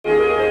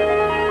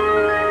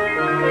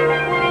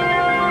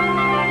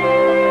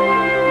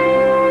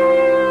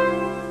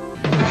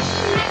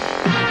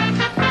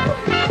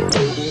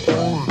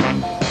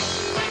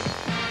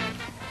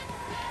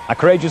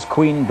courageous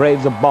Queen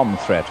braves a bomb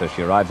threat as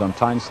she arrives on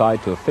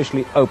Tyneside to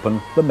officially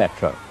open the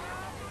Metro.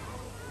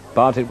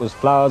 But it was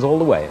flowers all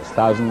the way as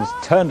thousands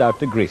turned out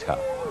to greet her.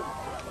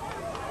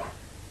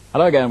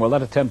 Hello again. Well,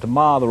 that attempt to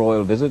mar the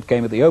royal visit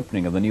came at the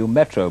opening of the new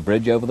Metro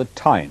bridge over the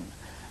Tyne.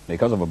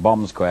 Because of a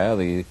bomb square,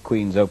 the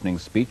Queen's opening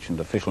speech and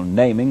official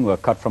naming were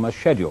cut from her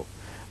schedule.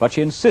 But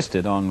she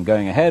insisted on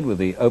going ahead with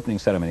the opening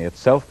ceremony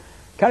itself,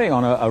 carrying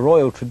on a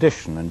royal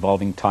tradition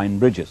involving Tyne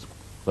bridges.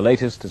 The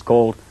latest is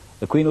called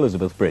the Queen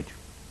Elizabeth Bridge.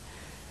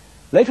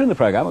 Later in the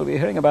programme, we'll be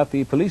hearing about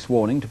the police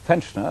warning to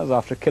pensioners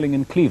after a killing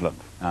in Cleveland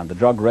and the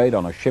drug raid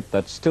on a ship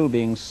that's still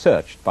being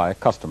searched by a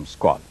customs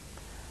squad.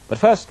 But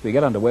first, we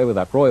get underway with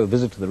that royal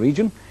visit to the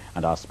region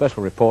and our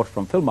special report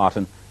from Phil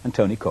Martin and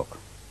Tony Cook.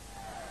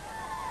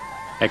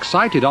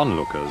 Excited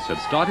onlookers had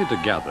started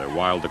to gather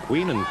while the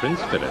Queen and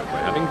Prince Philip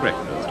were having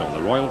breakfast on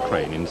the royal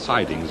train in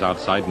sidings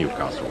outside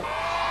Newcastle.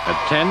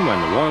 At 10,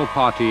 when the royal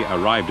party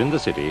arrived in the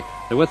city,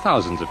 there were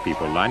thousands of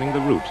people lining the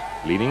route,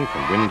 leaning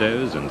from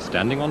windows and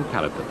standing on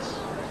parapets.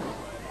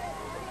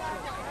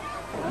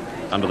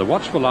 Under the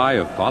watchful eye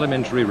of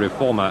parliamentary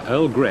reformer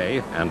Earl Grey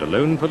and a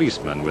lone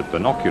policeman with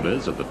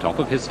binoculars at the top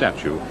of his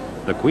statue,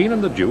 the Queen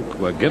and the Duke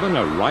were given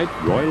a right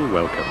royal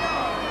welcome.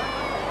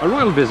 A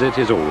royal visit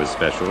is always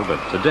special, but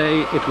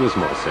today it was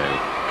more so,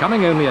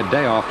 coming only a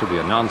day after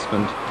the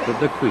announcement that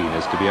the Queen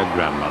is to be a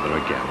grandmother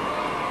again.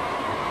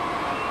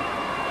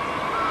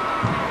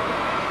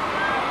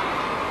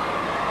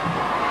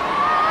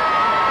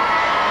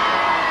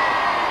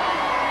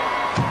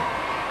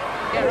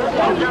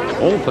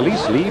 All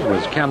police leave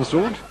was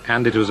cancelled,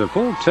 and it was a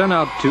full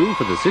turnout too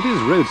for the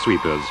city's road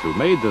sweepers who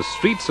made the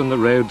streets and the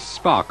roads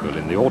sparkle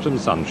in the autumn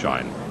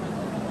sunshine.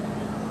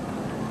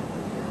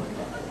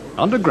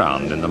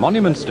 Underground in the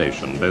Monument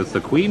Station, both the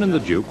Queen and the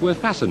Duke were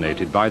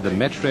fascinated by the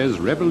Metro's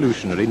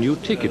revolutionary new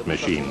ticket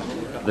machine.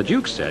 The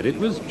Duke said it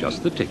was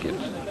just the ticket.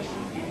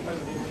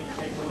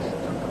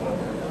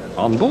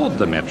 On board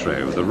the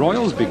Metro, the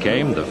royals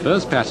became the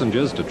first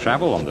passengers to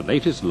travel on the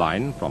latest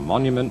line from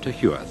Monument to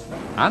Heworth,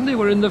 and they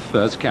were in the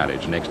first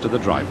carriage next to the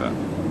driver.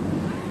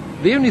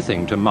 The only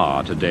thing to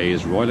mar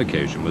today's royal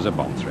occasion was a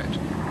bomb threat.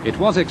 It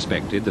was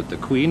expected that the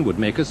Queen would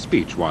make a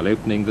speech while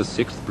opening the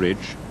 6th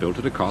bridge, built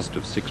at a cost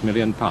of £6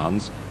 million,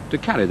 to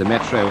carry the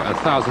Metro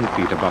 1,000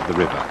 feet above the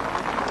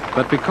river.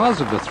 But because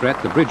of the threat,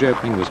 the bridge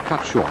opening was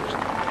cut short,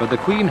 but the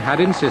Queen had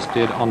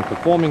insisted on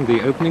performing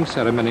the opening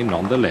ceremony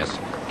nonetheless,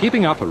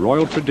 keeping up a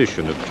royal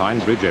tradition of Tyne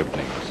Bridge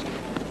openings.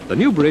 The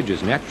new bridge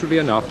is naturally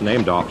enough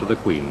named after the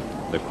Queen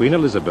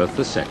Elizabeth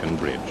II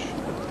Bridge.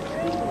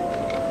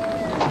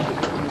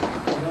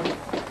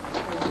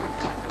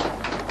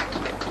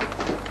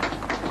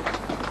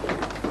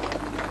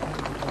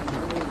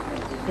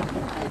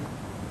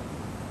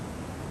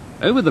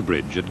 Over the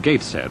bridge at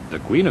Gateshead, the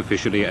Queen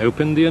officially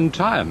opened the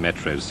entire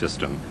Metro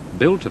system,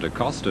 built at a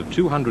cost of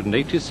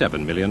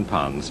 £287 million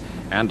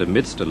and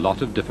amidst a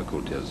lot of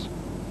difficulties.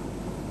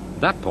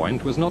 That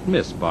point was not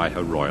missed by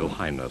Her Royal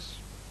Highness.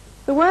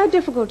 There were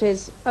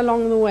difficulties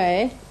along the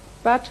way,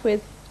 but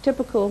with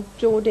typical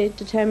Geordie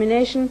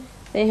determination,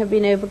 they have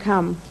been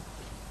overcome.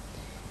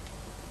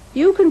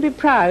 You can be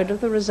proud of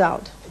the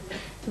result,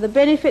 for the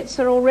benefits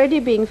are already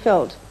being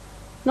felt,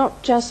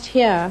 not just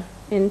here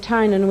in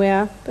Tyne and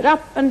Wear, but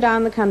up and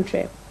down the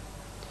country.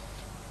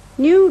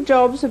 New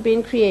jobs have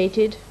been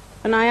created,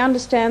 and I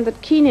understand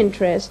that keen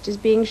interest is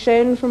being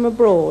shown from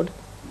abroad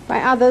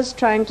by others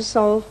trying to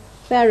solve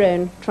their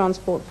own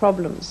transport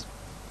problems.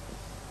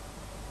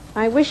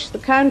 I wish the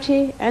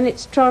county and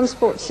its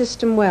transport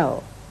system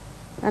well,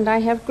 and I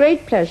have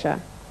great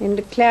pleasure in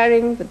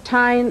declaring the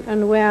Tyne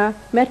and Wear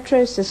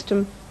Metro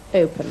system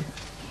open.